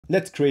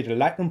let's create a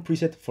Lightroom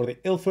preset for the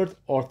ILFORD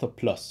Ortho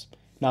Plus.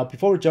 Now,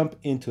 before we jump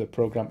into the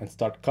program and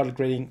start color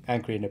grading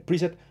and creating a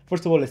preset,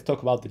 first of all, let's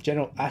talk about the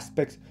general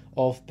aspects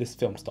of this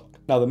film stock.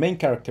 Now, the main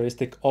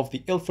characteristic of the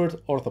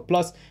ILFORD Ortho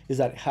Plus is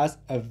that it has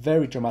a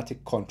very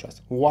dramatic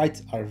contrast.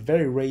 Whites are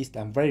very raised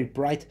and very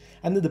bright,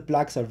 and then the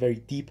blacks are very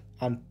deep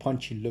and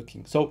punchy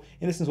looking. So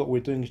in essence, what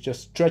we're doing is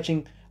just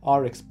stretching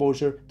our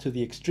exposure to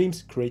the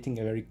extremes, creating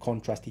a very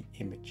contrasty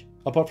image.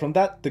 Apart from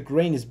that, the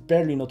grain is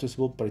barely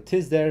noticeable, but it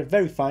is there,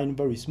 very fine,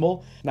 very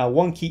small. Now,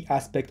 one key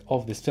aspect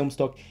of this film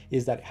stock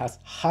is that it has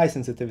high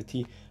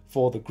sensitivity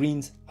for the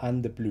greens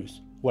and the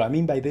blues. What I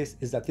mean by this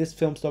is that this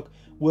film stock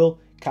will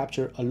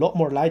capture a lot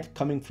more light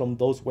coming from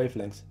those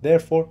wavelengths.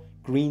 Therefore,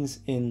 greens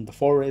in the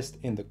forest,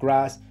 in the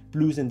grass,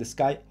 blues in the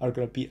sky are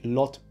going to be a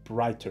lot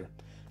brighter.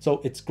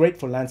 So it's great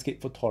for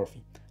landscape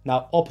photography.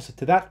 Now, opposite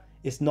to that,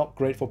 it's not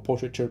great for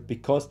portraiture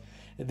because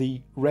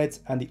the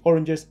reds and the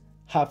oranges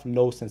have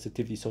low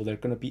sensitivity, so they're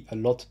going to be a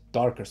lot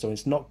darker, so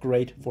it's not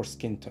great for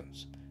skin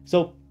tones.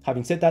 So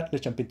having said that,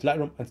 let's jump into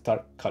Lightroom and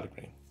start color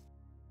grading.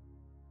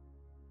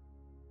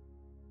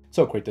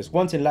 So creators,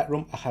 once in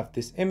Lightroom, I have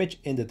this image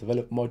in the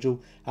develop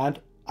module,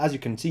 and as you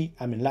can see,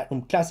 I'm in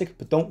Lightroom Classic,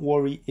 but don't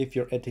worry if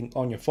you're editing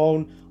on your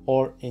phone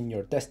or in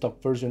your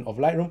desktop version of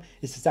Lightroom.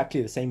 It's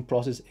exactly the same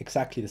process,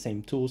 exactly the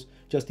same tools,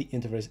 just the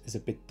interface is a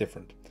bit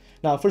different.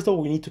 Now, first of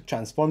all, we need to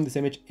transform this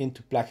image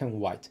into black and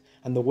white.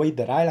 And the way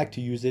that I like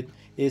to use it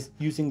is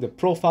using the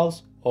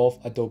profiles of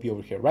Adobe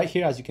over here. Right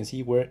here, as you can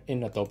see, we're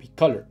in Adobe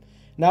Color.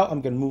 Now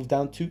I'm going to move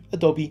down to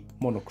Adobe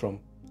Monochrome.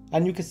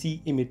 And you can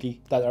see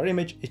immediately that our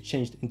image is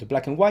changed into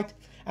black and white,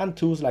 and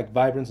tools like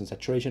vibrance and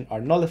saturation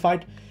are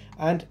nullified.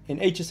 And in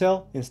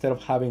HSL, instead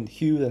of having the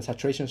hue and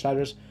saturation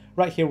sliders,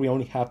 right here we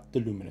only have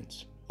the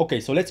luminance. Okay,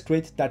 so let's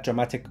create that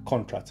dramatic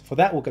contrast. For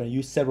that, we're going to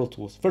use several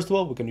tools. First of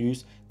all, we're going to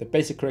use the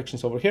basic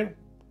corrections over here: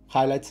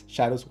 highlights,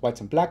 shadows,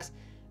 whites and blacks,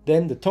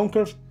 then the tone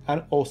curve,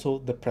 and also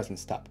the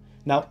presence tab.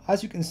 Now,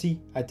 as you can see,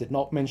 I did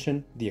not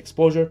mention the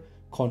exposure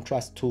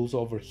contrast tools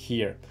over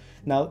here.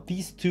 Now,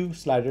 these two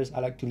sliders, I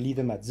like to leave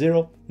them at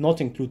 0,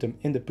 not include them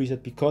in the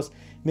preset, because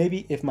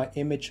maybe if my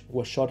image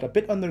was shot a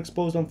bit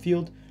underexposed on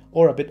field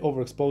or a bit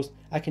overexposed,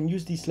 I can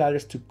use these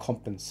sliders to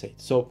compensate.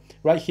 So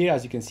right here,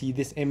 as you can see,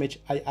 this image,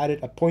 I added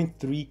a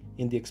 0.3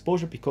 in the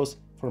exposure because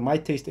for my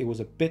taste, it was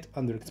a bit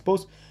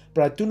underexposed,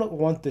 but I do not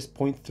want this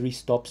 0.3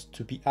 stops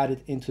to be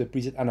added into the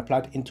preset and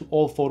applied into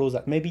all photos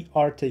that maybe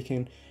are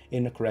taken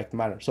in a correct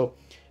manner. So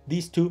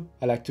these two,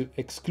 I like to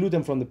exclude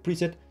them from the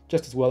preset,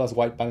 just as well as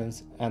white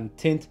balance and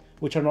tint,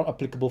 which are not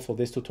applicable for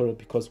this tutorial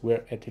because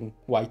we're editing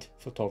white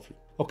photography.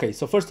 Okay,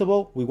 so first of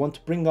all, we want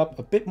to bring up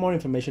a bit more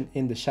information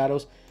in the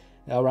shadows.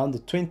 Around the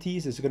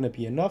 20s is going to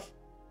be enough,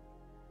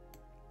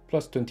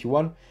 plus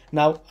 21.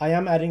 Now, I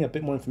am adding a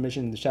bit more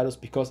information in the shadows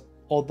because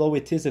although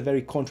it is a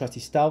very contrasty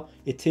style,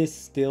 it is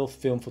still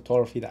film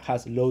photography that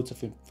has loads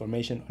of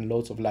information and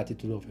loads of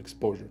latitude of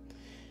exposure.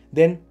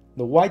 Then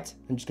the whites,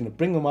 I'm just going to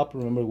bring them up.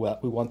 Remember,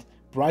 we want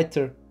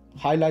brighter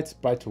highlights,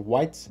 brighter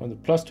whites on the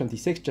plus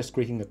 26, just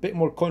creating a bit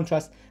more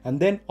contrast. And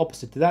then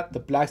opposite to that, the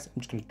blacks,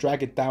 I'm just going to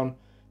drag it down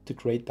to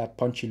create that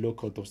punchy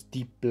look or those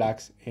deep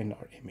blacks in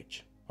our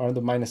image, around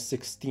the minus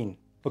 16.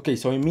 Okay,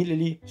 so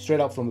immediately straight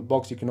out from the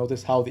box, you can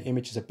notice how the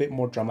image is a bit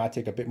more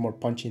dramatic, a bit more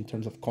punchy in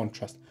terms of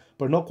contrast,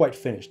 but not quite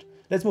finished.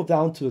 Let's move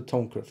down to the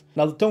tone curve.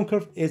 Now, the tone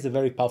curve is a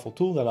very powerful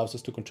tool that allows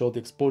us to control the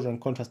exposure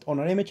and contrast on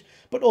our image,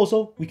 but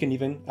also we can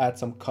even add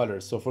some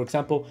colors. So for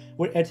example,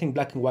 we're editing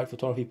black and white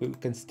photography, but we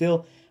can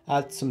still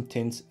add some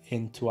tints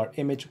into our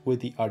image with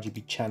the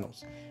RGB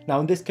channels. Now,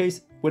 in this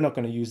case, we're not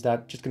going to use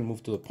that, just going to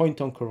move to the point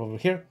tone curve over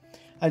here.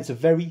 And it's a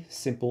very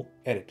simple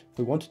edit. What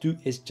we want to do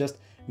is just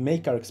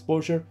make our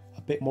exposure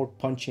a bit more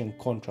punchy and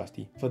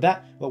contrasty. For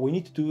that, what we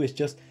need to do is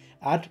just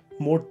add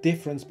more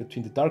difference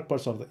between the dark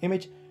parts of the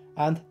image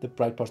and the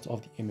bright parts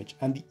of the image.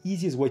 And the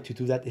easiest way to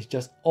do that is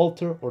just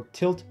alter or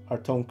tilt our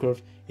tone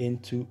curve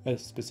into a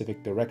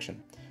specific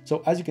direction.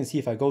 So as you can see,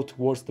 if I go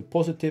towards the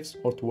positives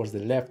or towards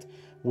the left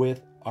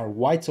with our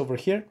whites over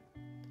here,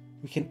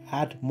 we can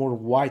add more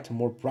white and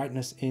more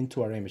brightness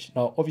into our image.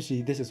 Now,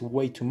 obviously this is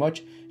way too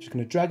much. Just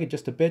going to drag it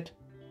just a bit,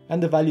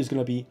 and the value is going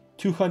to be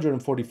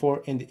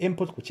 244 in the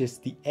input, which is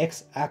the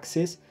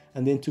x-axis,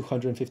 and then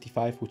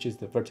 255, which is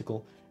the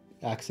vertical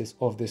axis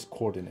of this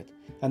coordinate.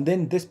 And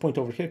then this point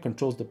over here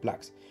controls the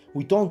blacks.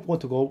 We don't want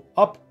to go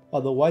up,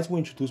 otherwise we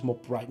introduce more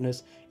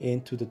brightness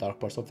into the dark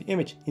parts of the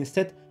image.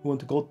 Instead, we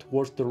want to go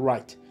towards the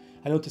right.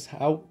 And notice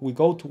how we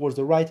go towards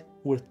the right,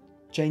 we're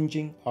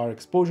changing our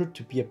exposure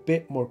to be a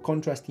bit more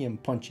contrasty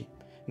and punchy.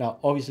 Now,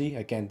 obviously,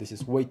 again, this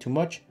is way too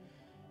much.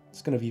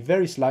 It's going to be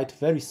very slight,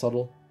 very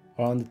subtle,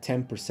 around the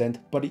 10%,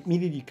 but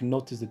immediately you can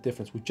notice the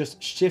difference. We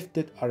just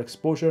shifted our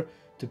exposure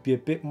to be a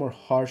bit more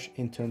harsh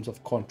in terms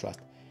of contrast.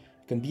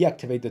 You can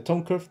deactivate the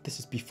tone curve. This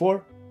is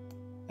before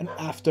and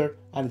after,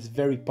 and it's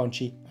very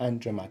punchy and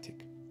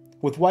dramatic.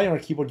 With Y on our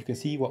keyboard, you can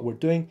see what we're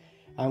doing,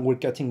 and we're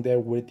getting there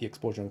with the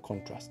exposure and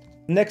contrast.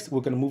 Next,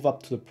 we're going to move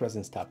up to the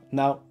presence tab.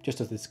 Now, just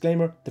as a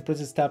disclaimer, the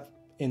presence tab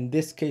in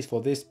this case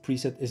for this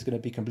preset is going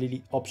to be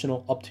completely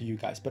optional, up to you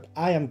guys, but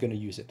I am going to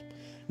use it.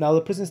 Now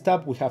the presence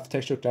tab, we have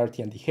texture,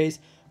 clarity and dehaze,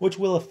 which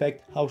will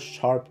affect how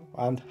sharp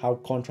and how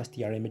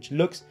contrasty our image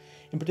looks.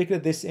 In particular,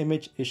 this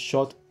image is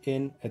shot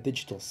in a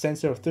digital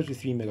sensor, a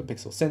 33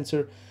 megapixel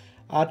sensor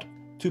at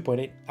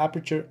 2.8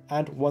 aperture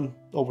and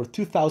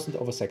 1/2000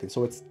 of a second.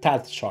 So it's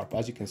tad sharp,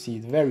 as you can see,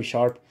 very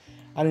sharp.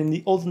 And in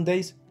the olden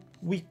days,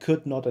 we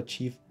could not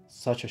achieve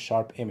such a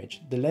sharp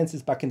image. The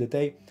lenses back in the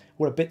day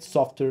were a bit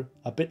softer,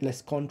 a bit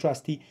less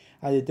contrasty,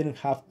 and they didn't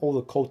have all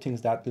the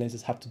coatings that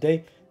lenses have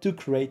today to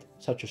create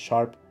such a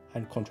sharp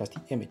and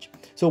contrasty image.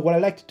 So what I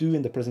like to do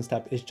in the presence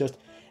tab is just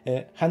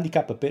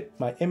handicap a bit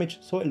my image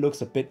so it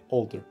looks a bit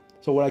older.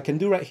 So what I can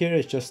do right here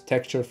is just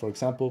texture, for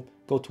example,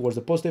 go towards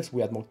the positives,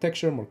 we add more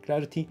texture, more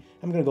clarity.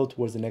 I'm gonna go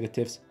towards the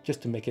negatives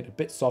just to make it a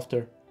bit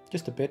softer,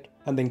 just a bit.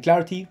 And then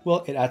clarity,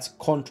 well, it adds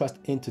contrast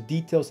into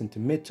details, into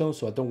midtones,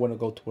 so I don't wanna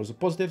go towards the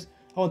positives.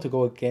 I want to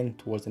go again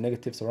towards the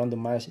negatives around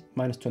the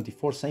minus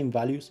 24, same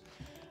values.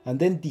 And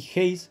then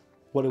dehaze,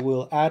 what it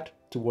will add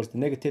towards the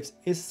negatives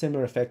is a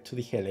similar effect to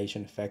the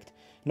halation effect.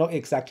 Not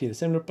exactly the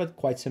similar, but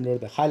quite similar.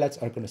 The highlights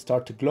are going to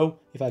start to glow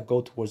if I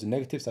go towards the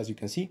negatives, as you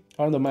can see,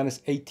 around the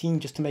minus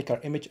 18, just to make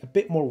our image a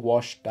bit more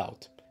washed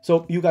out.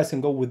 So you guys can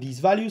go with these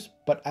values,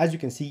 but as you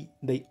can see,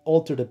 they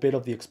altered a bit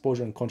of the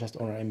exposure and contrast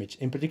on our image.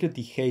 In particular,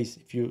 dehaze,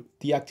 if you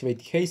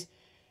deactivate dehaze,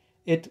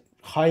 it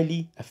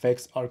highly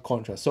affects our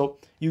contrast. So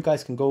you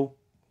guys can go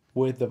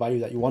with the value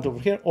that you want over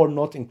here or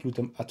not include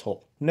them at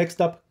all.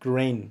 Next up,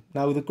 grain.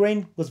 Now the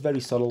grain was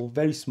very subtle,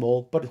 very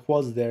small, but it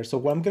was there. So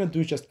what I'm going to do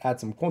is just add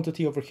some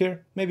quantity over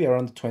here, maybe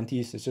around the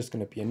 20s. It's just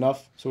going to be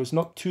enough. So it's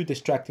not too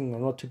distracting or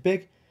not too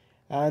big,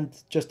 and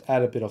just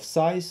add a bit of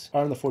size.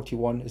 Around the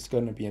 41 is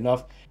going to be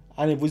enough.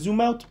 And if we zoom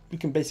out, we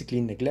can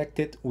basically neglect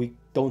it. We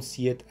don't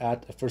see it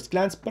at a first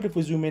glance, but if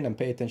we zoom in and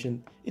pay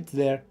attention, it's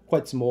there,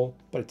 quite small,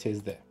 but it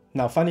is there.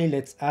 Now finally,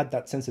 let's add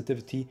that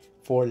sensitivity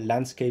for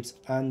landscapes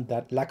and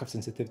that lack of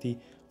sensitivity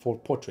for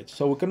portraits.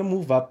 So we're going to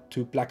move up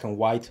to black and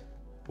white,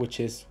 which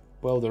is,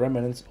 well, the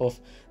remnants of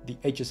the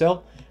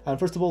HSL. And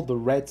first of all, the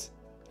reds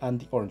and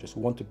the oranges,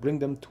 we want to bring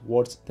them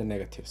towards the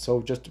negative.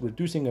 So just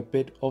reducing a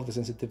bit of the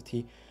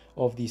sensitivity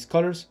of these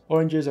colors.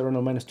 Oranges are around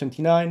a minus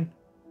 29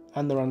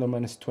 and around a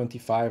minus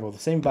 25, or the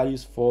same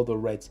values for the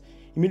reds.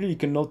 Immediately you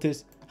can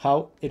notice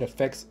how it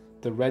affects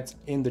the reds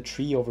in the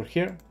tree over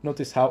here.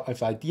 Notice how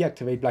if I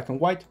deactivate black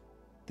and white,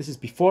 this is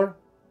before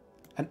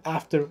and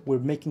after, we're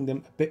making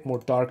them a bit more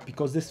dark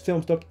because this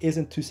film stock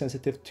isn't too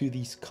sensitive to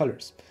these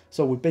colors.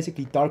 So we're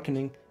basically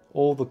darkening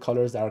all the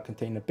colors that are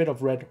containing a bit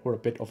of red or a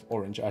bit of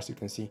orange, as you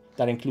can see.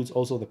 That includes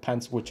also the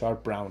pants, which are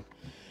brown.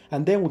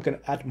 And then we're going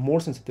to add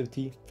more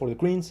sensitivity for the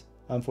greens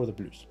and for the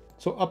blues.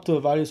 So up to the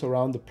values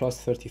around the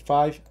plus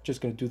 35, just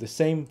going to do the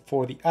same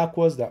for the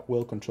aquas that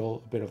will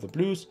control a bit of the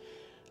blues,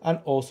 and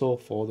also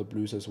for the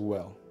blues as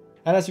well.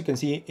 And as you can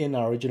see in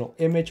our original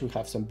image, we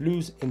have some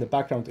blues in the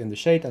background in the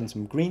shade and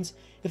some greens.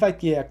 If I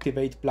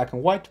deactivate black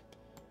and white,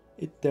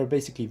 they're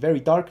basically very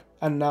dark,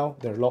 and now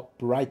they're a lot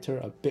brighter,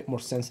 a bit more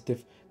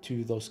sensitive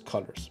to those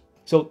colors.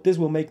 So this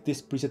will make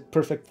this preset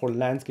perfect for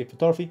landscape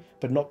photography,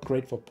 but not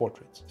great for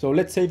portraits. So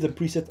let's save the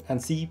preset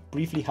and see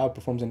briefly how it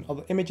performs in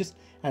other images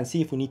and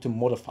see if we need to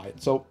modify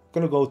it. So I'm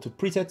gonna go to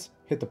presets,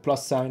 hit the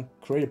plus sign,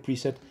 create a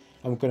preset,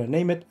 and we're going to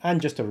name it. And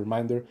just a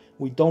reminder,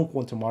 we don't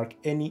want to mark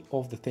any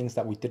of the things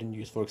that we didn't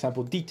use. For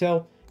example,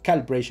 detail,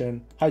 calibration,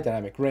 high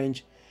dynamic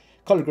range,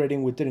 color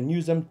grading, we didn't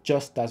use them,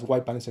 just as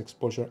white balance,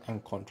 exposure,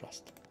 and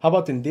contrast. How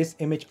about in this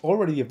image,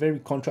 already a very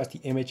contrasty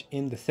image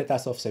in the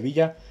Zetas of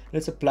Sevilla.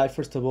 Let's apply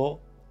first of all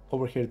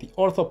over here the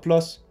Ortho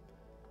Plus,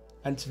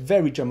 and it's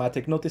very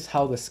dramatic. Notice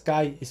how the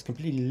sky is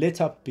completely lit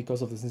up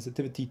because of the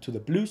sensitivity to the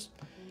blues.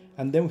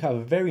 And then we have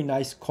a very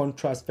nice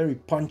contrast, very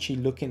punchy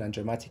looking and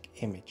dramatic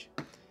image.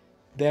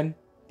 Then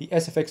the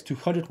SFX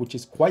 200, which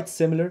is quite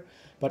similar,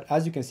 but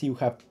as you can see, we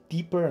have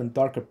deeper and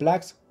darker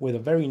blacks with a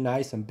very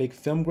nice and big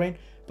film grain,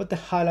 but the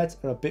highlights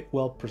are a bit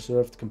well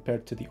preserved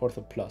compared to the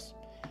Ortho Plus.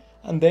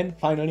 And then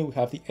finally, we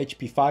have the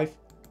HP5,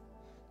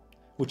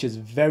 which is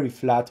very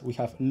flat. We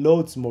have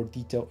loads more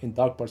detail in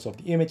dark parts of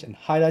the image and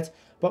highlights,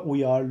 but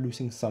we are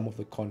losing some of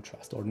the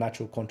contrast or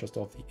natural contrast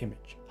of the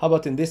image. How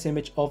about in this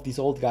image of these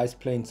old guys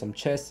playing some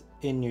chess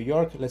in New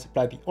York? Let's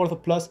apply the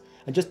Ortho Plus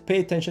and just pay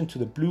attention to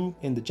the blue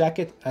in the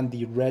jacket and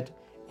the red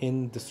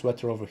in the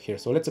sweater over here.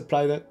 So let's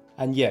apply that.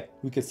 And yeah,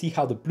 we can see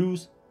how the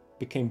blues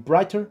became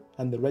brighter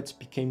and the reds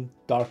became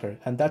darker.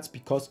 And that's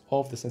because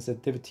of the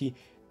sensitivity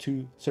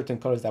to certain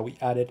colors that we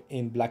added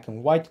in black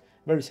and white,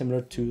 very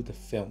similar to the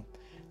film.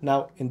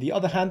 Now, in the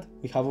other hand,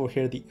 we have over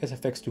here the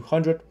SFX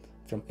 200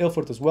 from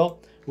ILFORD as well,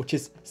 which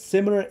is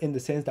similar in the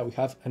sense that we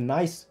have a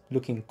nice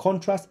looking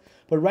contrast,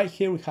 but right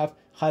here we have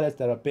highlights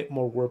that are a bit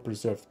more well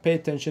preserved. Pay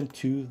attention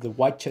to the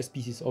white chess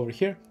pieces over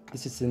here.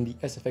 This is in the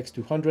SFX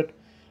 200,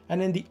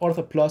 and in the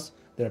Ortho Plus,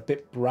 they're a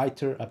bit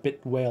brighter, a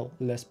bit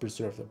less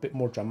preserved, a bit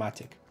more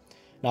dramatic.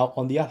 Now,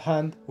 on the other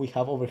hand, we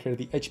have over here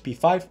the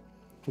HP5,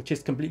 which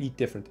is completely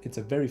different. It's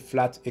a very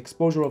flat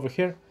exposure over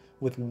here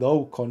with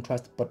low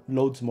contrast, but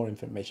loads more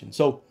information.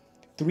 So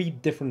 3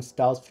 different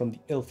styles from the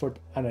ILFORD,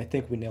 and I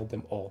think we nailed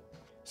them all.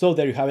 So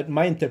there you have it,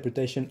 my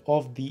interpretation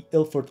of the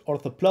ILFORD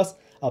Ortho Plus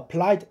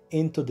applied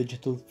into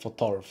digital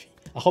photography.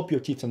 I hope you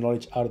achieved some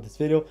knowledge out of this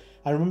video.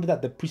 And remember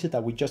that the preset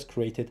that we just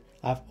created,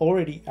 I've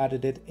already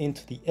added it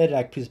into the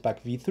Edit Preset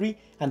Pack V3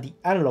 and the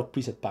Analog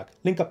Preset Pack.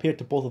 Link up here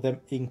to both of them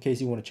in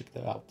case you want to check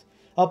that out.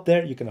 Up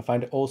there, you can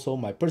find also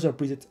my personal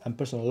presets and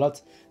personal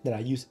LUTs that I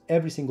use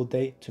every single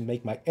day to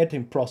make my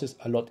editing process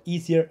a lot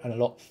easier and a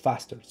lot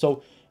faster.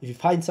 So if you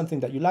find something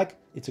that you like,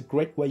 it's a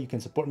great way you can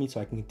support me so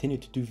I can continue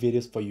to do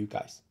videos for you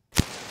guys.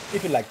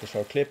 If you like the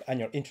short clip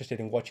and you're interested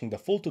in watching the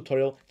full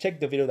tutorial,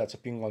 check the video that's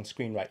appearing on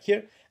screen right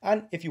here.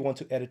 And if you want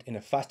to edit in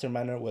a faster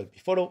manner, whether it be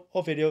photo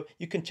or video,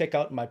 you can check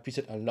out my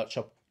preset and LUT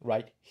shop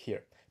right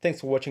here.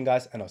 Thanks for watching,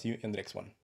 guys, and I'll see you in the next one.